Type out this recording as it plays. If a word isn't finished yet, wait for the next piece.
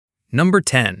Number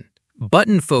 10.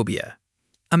 Buttonphobia.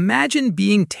 Imagine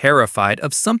being terrified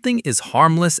of something as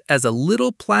harmless as a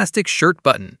little plastic shirt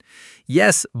button.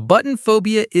 Yes,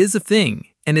 buttonphobia is a thing,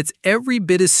 and it's every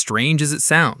bit as strange as it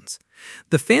sounds.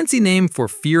 The fancy name for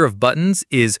fear of buttons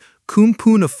is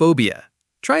kumpunophobia.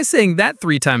 Try saying that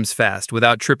 3 times fast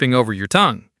without tripping over your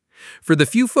tongue. For the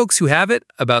few folks who have it,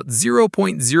 about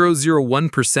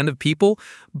 0.001% of people,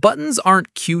 buttons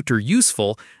aren't cute or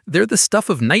useful, they're the stuff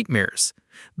of nightmares.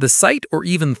 The sight or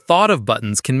even thought of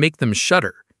buttons can make them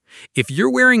shudder. If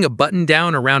you're wearing a button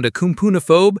down around a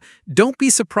kumpunophobe, don't be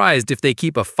surprised if they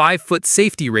keep a 5-foot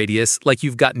safety radius like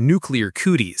you've got nuclear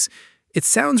cooties. It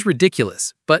sounds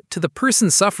ridiculous, but to the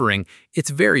person suffering, it's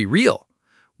very real.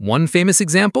 One famous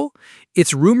example?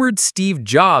 It's rumored Steve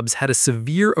Jobs had a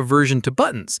severe aversion to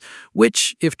buttons,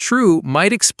 which, if true,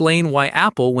 might explain why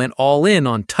Apple went all in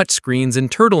on touchscreens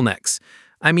and turtlenecks.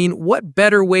 I mean, what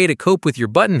better way to cope with your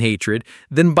button hatred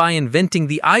than by inventing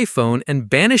the iPhone and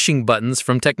banishing buttons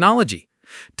from technology?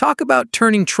 Talk about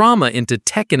turning trauma into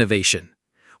tech innovation.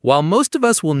 While most of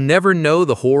us will never know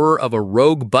the horror of a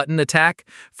rogue button attack,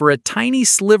 for a tiny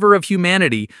sliver of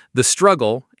humanity, the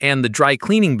struggle, and the dry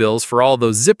cleaning bills for all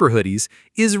those zipper hoodies,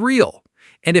 is real.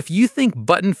 And if you think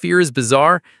button fear is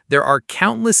bizarre, there are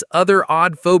countless other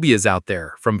odd phobias out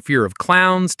there, from fear of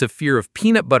clowns to fear of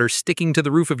peanut butter sticking to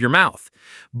the roof of your mouth.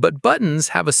 But buttons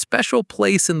have a special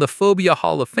place in the Phobia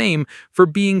Hall of Fame for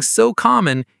being so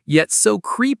common, yet so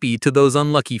creepy to those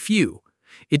unlucky few.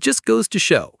 It just goes to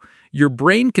show, your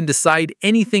brain can decide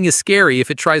anything is scary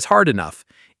if it tries hard enough.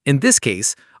 In this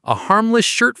case, a harmless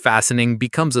shirt fastening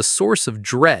becomes a source of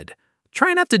dread.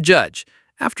 Try not to judge.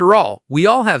 After all, we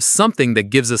all have something that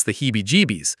gives us the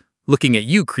heebie-jeebies. Looking at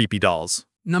you, creepy dolls.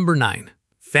 Number 9.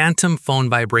 Phantom phone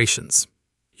vibrations.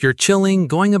 You're chilling,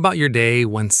 going about your day,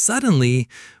 when suddenly,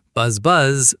 buzz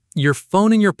buzz, your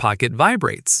phone in your pocket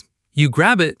vibrates. You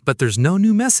grab it, but there's no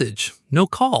new message, no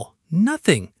call,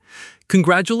 nothing.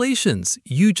 Congratulations,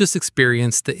 you just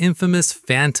experienced the infamous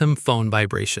phantom phone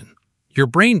vibration. Your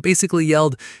brain basically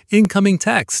yelled, "Incoming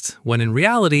text," when in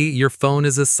reality, your phone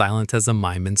is as silent as a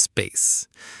mime in space.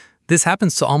 This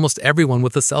happens to almost everyone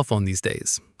with a cell phone these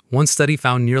days. One study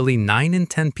found nearly 9 in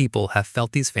 10 people have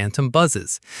felt these phantom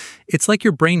buzzes. It's like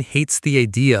your brain hates the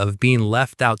idea of being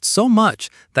left out so much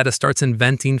that it starts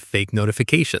inventing fake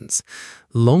notifications.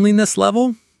 Loneliness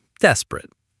level? Desperate.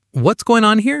 What's going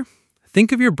on here?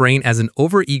 Think of your brain as an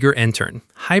overeager intern,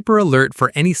 hyper-alert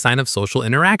for any sign of social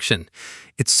interaction.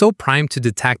 It's so primed to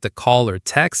detect a call or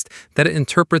text that it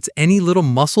interprets any little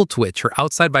muscle twitch or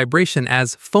outside vibration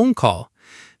as phone call.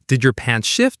 Did your pants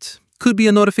shift? Could be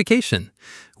a notification.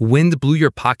 Wind blew your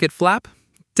pocket flap?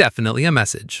 Definitely a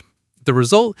message. The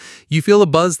result? You feel a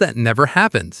buzz that never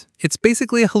happened. It's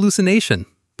basically a hallucination.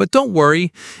 But don't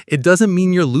worry, it doesn't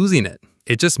mean you're losing it.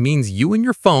 It just means you and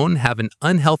your phone have an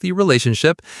unhealthy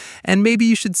relationship, and maybe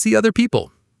you should see other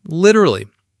people. Literally.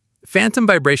 Phantom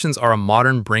vibrations are a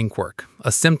modern brain quirk,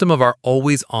 a symptom of our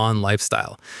always-on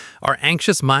lifestyle. Our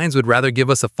anxious minds would rather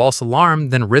give us a false alarm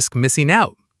than risk missing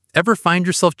out. Ever find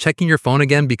yourself checking your phone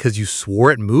again because you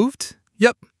swore it moved?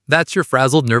 Yep, that's your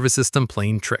frazzled nervous system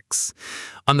playing tricks.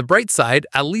 On the bright side,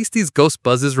 at least these ghost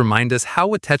buzzes remind us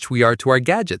how attached we are to our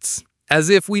gadgets, as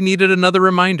if we needed another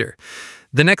reminder.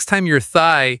 The next time your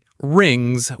thigh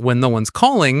rings when no one's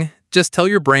calling, just tell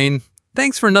your brain,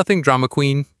 "Thanks for nothing, drama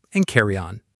queen," and carry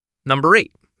on. Number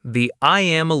 8. The I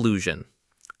am illusion.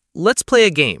 Let's play a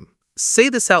game. Say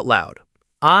this out loud.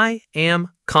 I am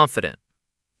confident.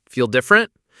 Feel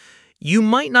different? You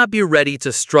might not be ready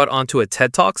to strut onto a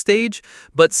TED Talk stage,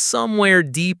 but somewhere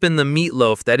deep in the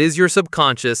meatloaf that is your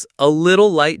subconscious, a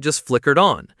little light just flickered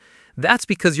on. That's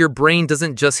because your brain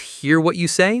doesn't just hear what you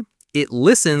say, it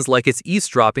listens like it's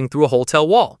eavesdropping through a hotel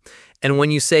wall. And when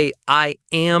you say, "I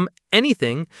am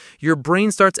anything," your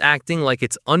brain starts acting like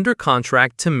it's under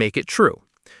contract to make it true.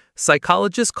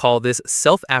 Psychologists call this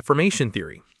self-affirmation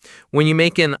theory. When you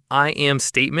make an "I am"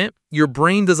 statement, your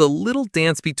brain does a little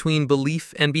dance between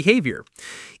belief and behavior.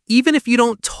 Even if you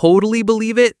don't totally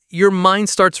believe it, your mind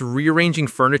starts rearranging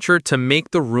furniture to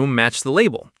make the room match the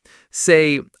label.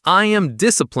 Say, "I am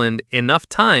disciplined" enough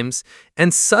times,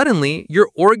 and suddenly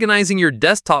you're organizing your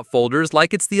desktop folders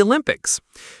like it's the Olympics.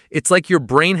 It's like your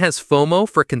brain has FOMO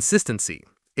for consistency.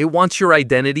 It wants your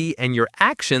identity and your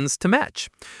actions to match.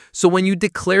 So when you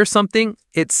declare something,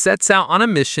 it sets out on a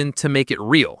mission to make it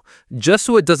real, just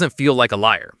so it doesn't feel like a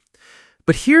liar.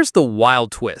 But here's the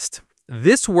wild twist.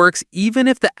 This works even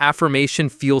if the affirmation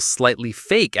feels slightly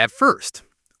fake at first.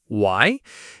 Why?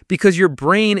 Because your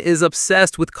brain is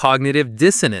obsessed with cognitive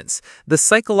dissonance, the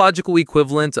psychological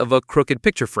equivalent of a crooked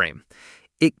picture frame.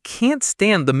 It can't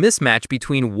stand the mismatch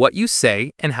between what you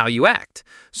say and how you act,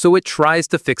 so it tries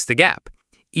to fix the gap.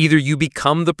 Either you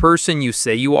become the person you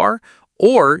say you are,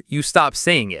 or you stop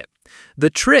saying it. The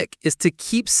trick is to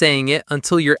keep saying it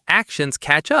until your actions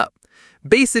catch up.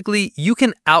 Basically, you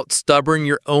can out-stubborn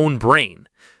your own brain.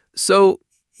 So,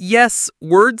 yes,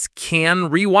 words can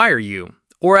rewire you,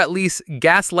 or at least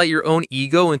gaslight your own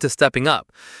ego into stepping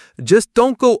up. Just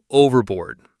don't go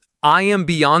overboard. I am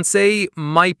Beyoncé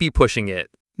might be pushing it.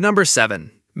 Number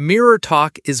 7. Mirror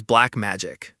talk is black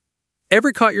magic.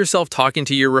 Ever caught yourself talking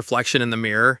to your reflection in the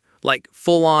mirror? Like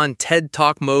full-on TED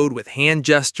Talk mode with hand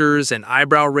gestures and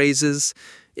eyebrow raises?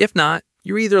 If not,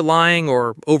 you're either lying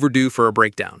or overdue for a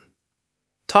breakdown.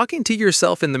 Talking to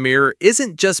yourself in the mirror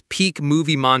isn't just peak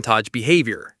movie montage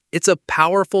behavior. It's a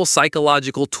powerful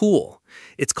psychological tool.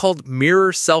 It's called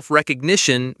mirror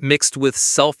self-recognition mixed with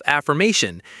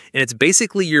self-affirmation, and it's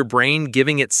basically your brain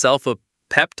giving itself a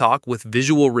pep talk with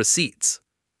visual receipts.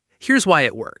 Here's why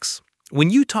it works. When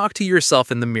you talk to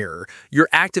yourself in the mirror, you're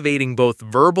activating both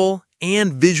verbal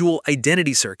and visual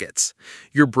identity circuits.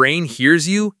 Your brain hears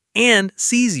you and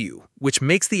sees you, which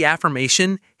makes the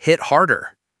affirmation hit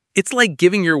harder. It's like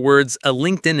giving your words a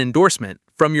LinkedIn endorsement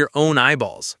from your own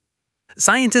eyeballs.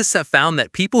 Scientists have found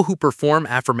that people who perform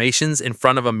affirmations in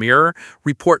front of a mirror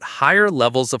report higher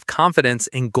levels of confidence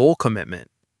and goal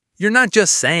commitment. You're not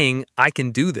just saying, "I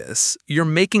can do this," you're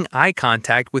making eye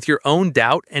contact with your own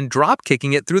doubt and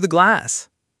drop-kicking it through the glass.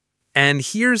 And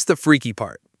here's the freaky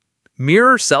part.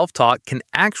 Mirror self-talk can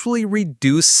actually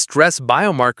reduce stress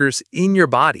biomarkers in your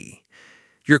body.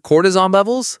 Your cortisol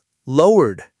levels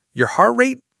lowered, your heart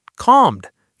rate calmed,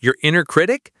 your inner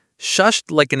critic shushed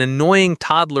like an annoying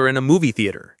toddler in a movie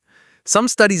theater. Some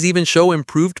studies even show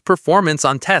improved performance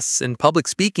on tests in public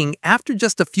speaking after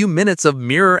just a few minutes of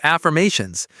mirror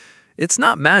affirmations. It's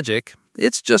not magic,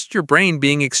 it's just your brain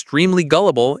being extremely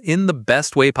gullible in the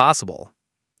best way possible.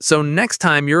 So next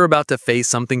time you're about to face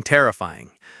something terrifying,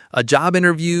 a job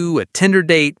interview, a Tinder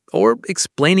date, or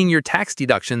explaining your tax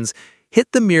deductions,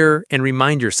 hit the mirror and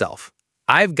remind yourself,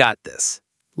 "I've got this,"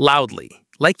 loudly,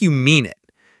 like you mean it.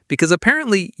 Because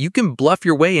apparently you can bluff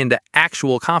your way into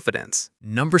actual confidence.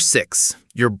 Number 6.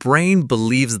 Your brain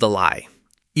believes the lie.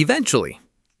 Eventually.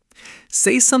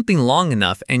 Say something long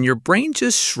enough and your brain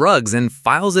just shrugs and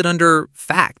files it under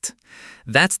fact.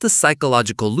 That's the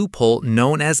psychological loophole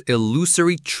known as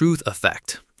illusory truth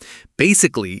effect.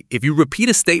 Basically, if you repeat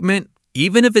a statement,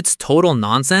 even if it's total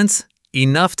nonsense,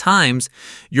 enough times,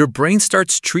 your brain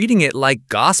starts treating it like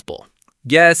gospel.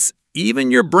 Yes,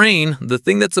 even your brain, the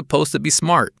thing that's supposed to be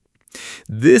smart.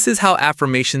 This is how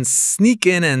affirmations sneak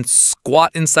in and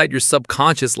squat inside your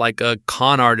subconscious like a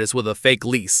con artist with a fake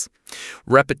lease.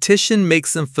 Repetition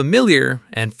makes them familiar,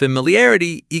 and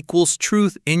familiarity equals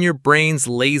truth in your brain's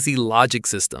lazy logic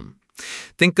system.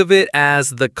 Think of it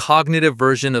as the cognitive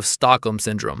version of Stockholm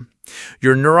Syndrome.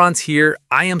 Your neurons hear,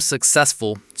 "I am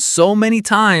successful," so many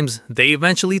times they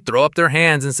eventually throw up their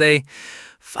hands and say,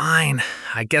 "Fine,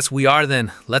 I guess we are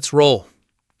then, let's roll."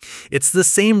 It's the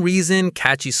same reason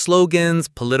catchy slogans,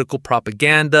 political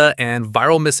propaganda, and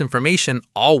viral misinformation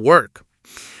all work.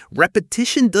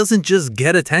 Repetition doesn't just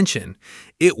get attention,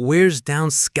 it wears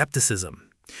down skepticism.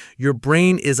 Your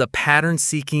brain is a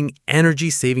pattern-seeking,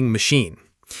 energy-saving machine.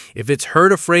 If it's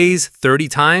heard a phrase 30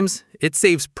 times, it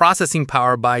saves processing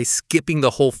power by skipping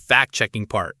the whole fact-checking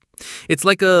part. It's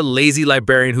like a lazy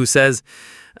librarian who says,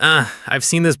 "I've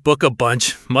seen this book a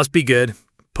bunch, must be good.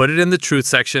 Put it in the truth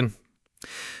section."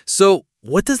 So,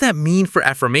 what does that mean for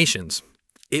affirmations?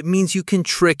 It means you can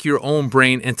trick your own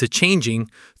brain into changing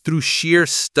through sheer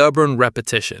stubborn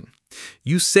repetition.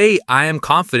 You say, "I am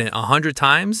confident" 100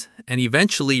 times, and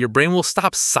eventually your brain will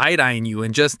stop side-eyeing you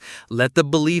and just let the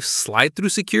belief slide through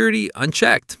security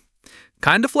unchecked.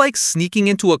 Kind of like sneaking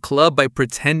into a club by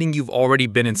pretending you've already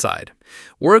been inside.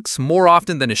 Works more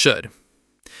often than it should.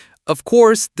 Of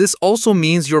course, this also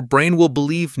means your brain will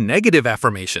believe negative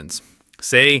affirmations.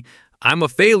 Say, "I'm a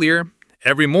failure,"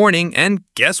 every morning, and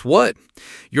guess what?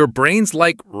 Your brain's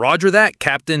like, "Roger that,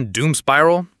 Captain Doom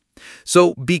Spiral."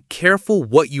 So be careful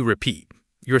what you repeat.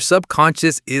 Your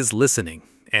subconscious is listening,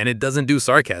 and it doesn't do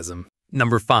sarcasm.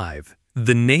 Number 5.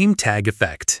 The name tag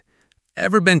effect.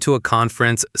 Ever been to a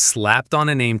conference, slapped on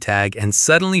a name tag, and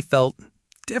suddenly felt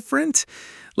different?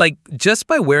 Like, just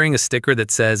by wearing a sticker that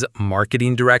says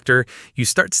marketing director, you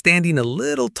start standing a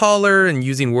little taller and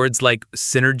using words like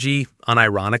synergy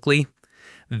unironically.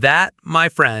 That, my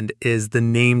friend, is the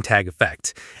name tag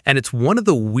effect, and it's one of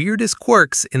the weirdest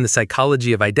quirks in the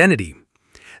psychology of identity.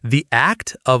 The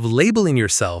act of labeling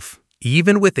yourself,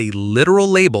 even with a literal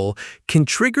label, can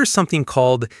trigger something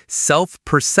called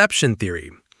self-perception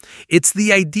theory, It's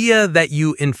the idea that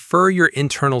you infer your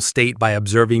internal state by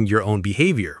observing your own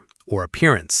behavior or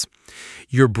appearance.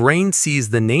 Your brain sees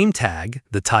the name tag,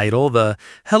 the title, the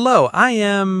 "hello, I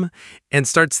am," and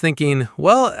starts thinking,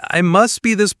 well, I must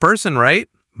be this person, right?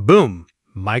 Boom,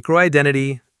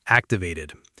 microidentity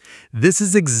activated. This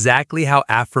is exactly how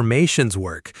affirmations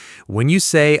work. When you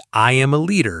say, I am a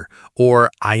leader, or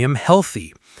I am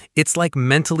healthy, it's like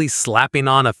mentally slapping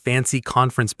on a fancy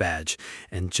conference badge.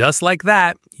 And just like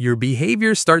that, your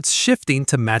behavior starts shifting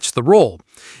to match the role.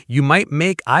 You might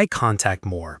make eye contact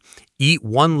more, eat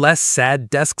one less sad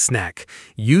desk snack,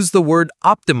 use the word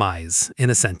optimize in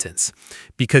a sentence,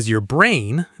 because your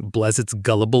brain, bless its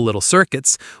gullible little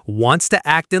circuits, wants to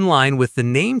act in line with the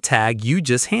name tag you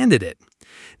just handed it.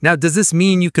 Now, does this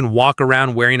mean you can walk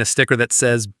around wearing a sticker that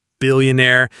says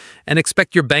billionaire and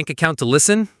expect your bank account to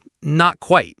listen? Not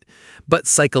quite. But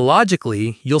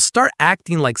psychologically, you'll start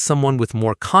acting like someone with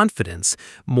more confidence,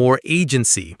 more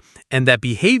agency, and that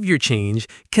behavior change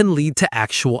can lead to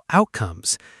actual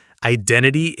outcomes.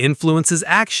 Identity influences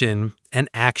action, and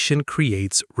action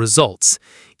creates results,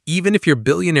 even if your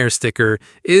billionaire sticker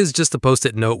is just a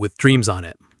post-it note with dreams on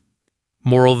it.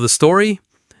 Moral of the story?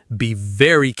 Be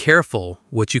very careful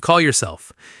what you call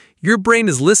yourself. Your brain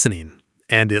is listening,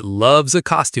 and it loves a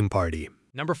costume party.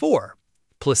 Number 4,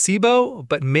 placebo,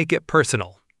 but make it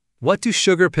personal. What do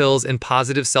sugar pills and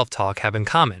positive self-talk have in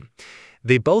common?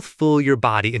 They both fool your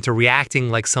body into reacting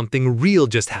like something real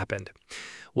just happened.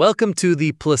 Welcome to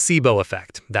the placebo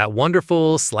effect, that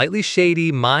wonderful, slightly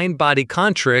shady mind-body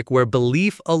contrick where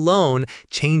belief alone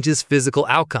changes physical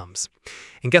outcomes.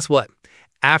 And guess what?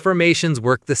 Affirmations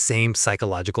work the same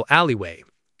psychological alleyway.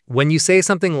 When you say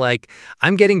something like,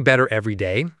 I'm getting better every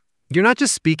day, you're not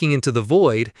just speaking into the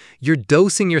void, you're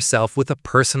dosing yourself with a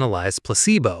personalized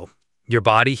placebo. Your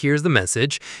body hears the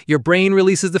message, your brain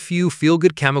releases the few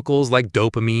feel-good chemicals like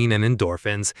dopamine and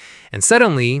endorphins, and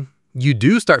suddenly, you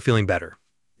do start feeling better.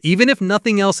 Even if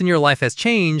nothing else in your life has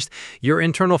changed, your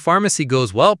internal pharmacy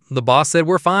goes, well, the boss said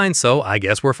we're fine, so I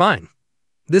guess we're fine.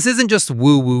 This isn't just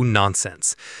woo-woo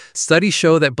nonsense. Studies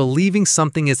show that believing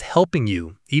something is helping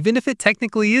you, even if it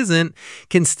technically isn't,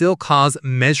 can still cause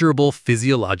measurable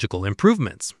physiological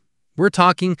improvements. We're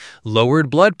talking lowered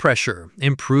blood pressure,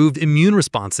 improved immune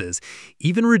responses,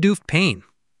 even reduced pain.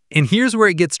 And here's where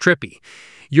it gets trippy.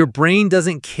 Your brain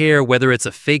doesn't care whether it's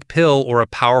a fake pill or a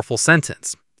powerful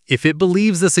sentence. If it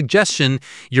believes the suggestion,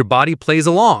 your body plays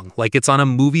along like it's on a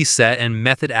movie set and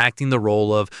method acting the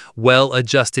role of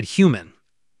well-adjusted human.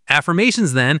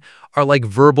 Affirmations, then, are like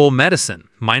verbal medicine,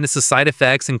 minus the side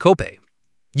effects and copay.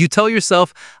 You tell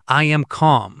yourself, I am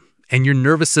calm, and your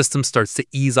nervous system starts to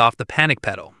ease off the panic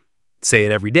pedal. Say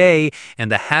it every day,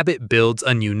 and the habit builds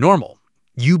a new normal.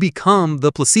 You become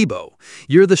the placebo.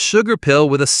 You're the sugar pill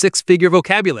with a 6-figure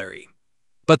vocabulary.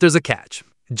 But there's a catch.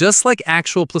 Just like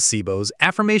actual placebos,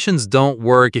 affirmations don't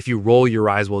work if you roll your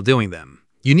eyes while doing them.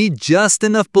 You need just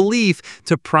enough belief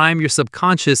to prime your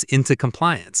subconscious into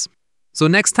compliance. So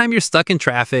next time you're stuck in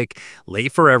traffic,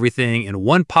 late for everything, and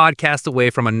one podcast away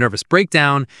from a nervous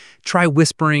breakdown, try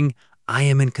whispering, I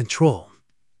am in control.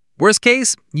 Worst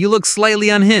case, you look slightly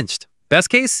unhinged. Best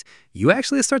case, you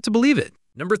actually start to believe it.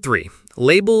 Number 3,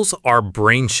 labels are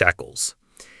brain shackles.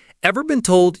 Ever been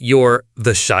told you're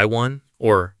the shy one,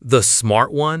 or the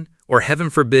smart one, or heaven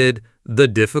forbid, the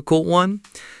difficult one?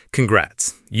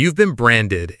 Congrats, you've been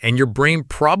branded and your brain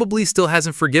probably still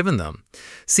hasn't forgiven them.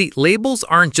 See, labels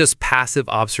aren't just passive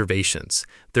observations,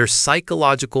 they're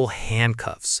psychological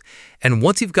handcuffs. And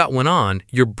once you've got one on,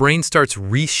 your brain starts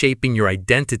reshaping your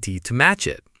identity to match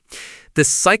it. This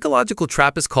psychological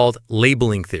trap is called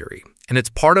labeling theory, and it's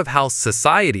part of how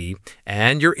society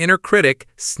and your inner critic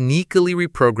sneakily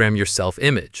reprogram your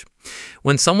self-image.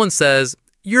 When someone says,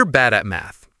 you're bad at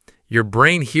math, your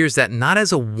brain hears that not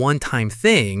as a one-time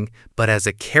thing, but as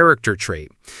a character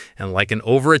trait. And like an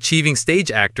overachieving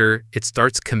stage actor, it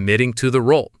starts committing to the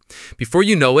role. Before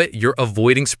you know it, you're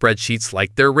avoiding spreadsheets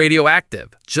like they're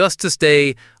radioactive, just to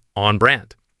stay on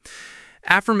brand.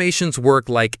 Affirmations work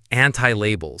like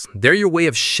anti-labels. They're your way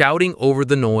of shouting over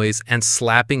the noise and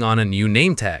slapping on a new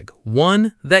name tag,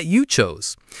 one that you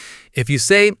chose. If you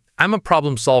say, I'm a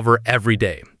problem solver every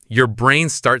day, your brain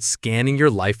starts scanning your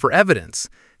life for evidence.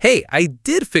 Hey, I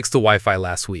did fix the Wi-Fi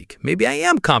last week. Maybe I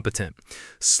am competent.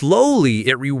 Slowly,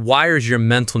 it rewires your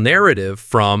mental narrative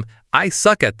from, I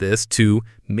suck at this, to,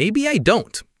 maybe I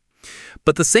don't.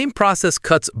 But the same process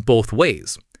cuts both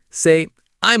ways. Say,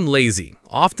 I'm lazy,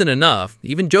 often enough,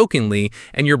 even jokingly,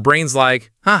 and your brain's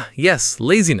like, yes,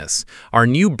 laziness, our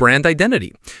new brand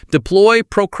identity. Deploy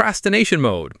procrastination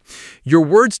mode. Your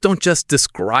words don't just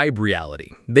describe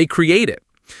reality, they create it.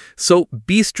 So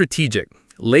be strategic.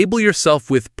 Label yourself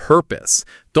with purpose.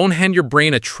 Don't hand your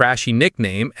brain a trashy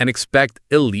nickname and expect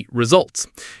elite results.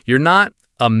 You're not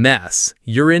a mess.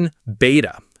 You're in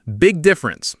beta. Big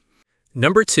difference.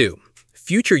 Number 2,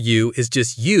 future you is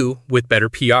just you with better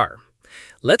PR.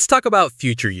 Let's talk about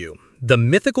future you, the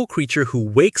mythical creature who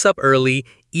wakes up early,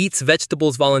 eats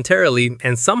vegetables voluntarily,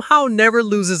 and somehow never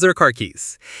loses their car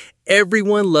keys.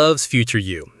 Everyone loves future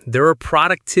you. They're a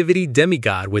productivity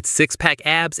demigod with six-pack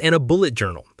abs and a bullet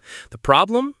journal. The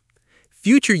problem?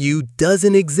 Future you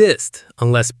doesn't exist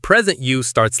unless present you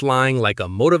starts lying like a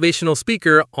motivational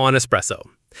speaker on espresso.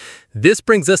 This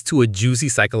brings us to a juicy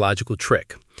psychological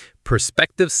trick: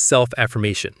 perspective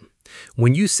self-affirmation.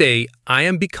 When you say, "I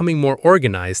am becoming more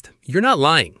organized," you're not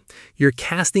lying. You're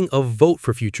casting a vote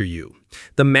for future you.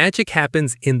 The magic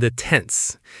happens in the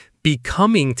tense.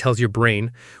 Becoming tells your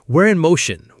brain, we're in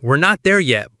motion. We're not there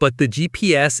yet, but the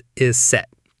GPS is set.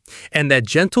 And that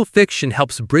gentle fiction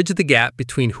helps bridge the gap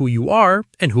between who you are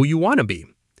and who you want to be.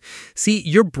 See,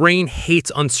 your brain hates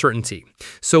uncertainty.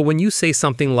 So when you say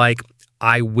something like,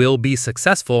 "I will be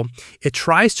successful," it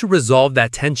tries to resolve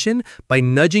that tension by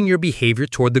nudging your behavior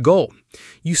toward the goal.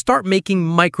 You start making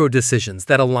micro decisions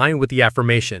that align with the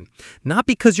affirmation, not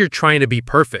because you're trying to be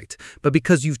perfect, but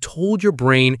because you've told your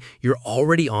brain you're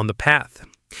already on the path.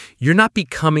 You're not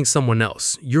becoming someone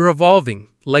else. You're evolving,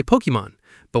 like Pokemon,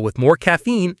 but with more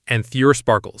caffeine and fewer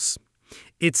sparkles.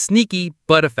 It's sneaky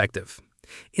but effective.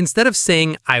 Instead of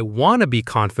saying, "I want to be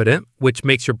confident," which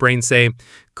makes your brain say,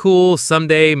 "Cool,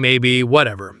 someday, maybe,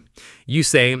 whatever," you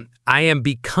say, "I am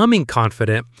becoming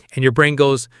confident," and your brain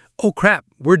goes, "Oh crap,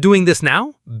 we're doing this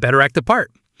now? Better act apart."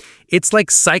 It's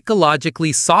like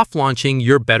psychologically soft launching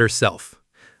your better self.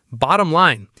 Bottom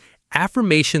line,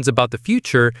 affirmations about the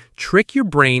future trick your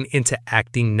brain into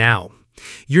acting now.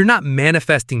 You're not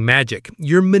manifesting magic,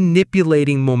 you're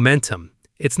manipulating momentum.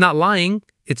 It's not lying,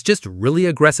 it's just really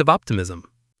aggressive optimism.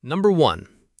 Number 1,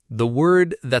 the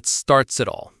word that starts it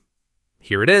all.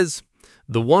 Here it is,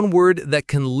 the one word that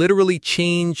can literally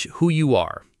change who you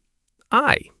are.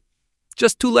 I.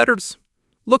 Just 2 letters.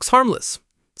 Looks harmless.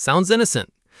 Sounds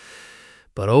innocent.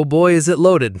 But oh boy, is it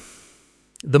loaded.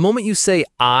 The moment you say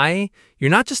I,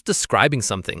 you're not just describing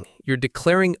something, you're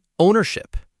declaring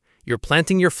ownership. You're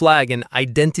planting your flag in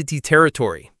identity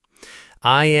territory.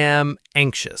 I am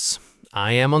anxious.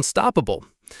 I am unstoppable.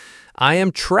 I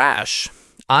am trash.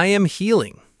 I am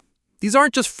healing. These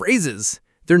aren't just phrases,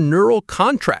 they're neural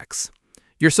contracts.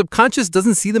 Your subconscious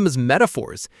doesn't see them as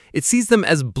metaphors, it sees them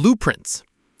as blueprints.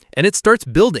 And it starts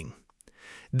building.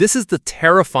 This is the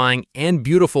terrifying and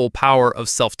beautiful power of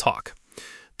self-talk.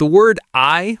 The word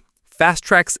I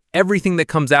fast-tracks everything that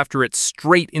comes after it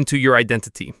straight into your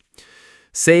identity.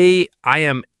 Say, "I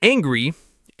am angry,"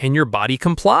 and your body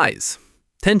complies.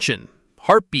 Tension,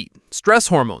 heartbeat, stress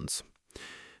hormones.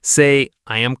 Say,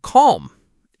 "I am calm,"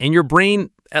 and your brain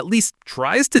at least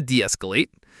tries to de-escalate.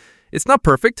 It's not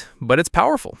perfect, but it's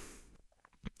powerful.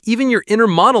 Even your inner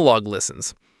monologue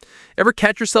listens. Ever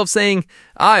catch yourself saying,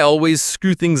 "I always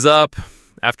screw things up,"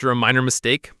 after a minor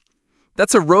mistake?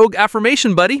 That's a rogue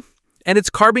affirmation, buddy, and it's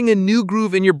carving a new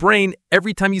groove in your brain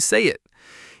every time you say it.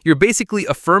 You're basically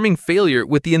affirming failure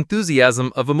with the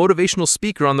enthusiasm of a motivational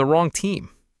speaker on the wrong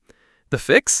team. The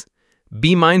fix?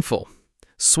 Be mindful.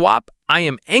 Swap "I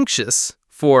am anxious"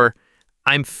 for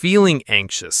 "I'm feeling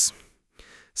anxious."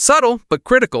 Subtle but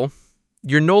critical.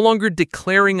 You're no longer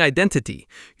declaring identity.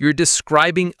 You're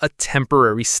describing a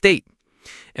temporary state.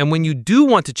 And when you do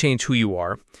want to change who you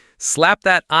are, slap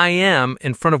that "I am"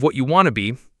 in front of what you want to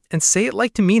be and say it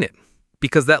like to mean it.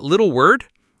 Because that little word,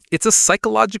 it's a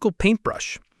psychological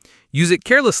paintbrush. Use it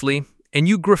carelessly and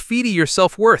you graffiti your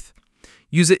self-worth.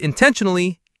 Use it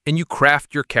intentionally and you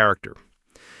craft your character.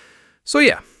 So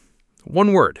yeah,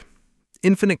 one word,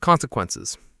 infinite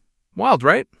consequences. Wild,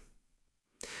 right?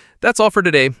 That's all for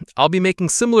today. I'll be making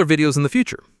similar videos in the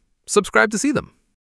future. Subscribe to see them.